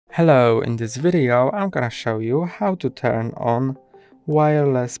Hello, in this video I'm gonna show you how to turn on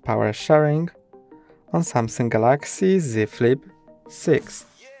wireless power sharing on Samsung Galaxy Z Flip 6.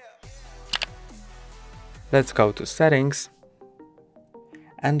 Let's go to settings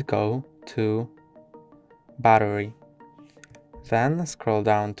and go to battery. Then scroll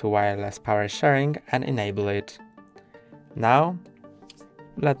down to wireless power sharing and enable it. Now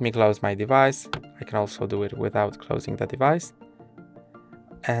let me close my device. I can also do it without closing the device.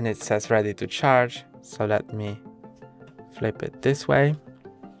 And it says ready to charge, so let me flip it this way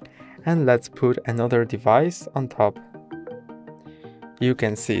and let's put another device on top. You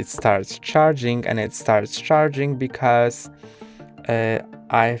can see it starts charging, and it starts charging because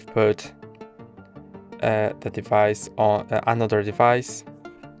I've put the device on another device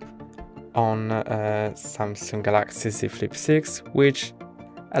on Samsung Galaxy Z Flip 6, which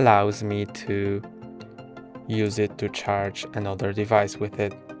allows me to use it to charge another device with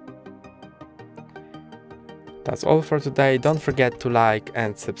it. That's all for today. Don't forget to like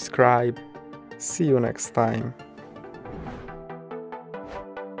and subscribe. See you next time.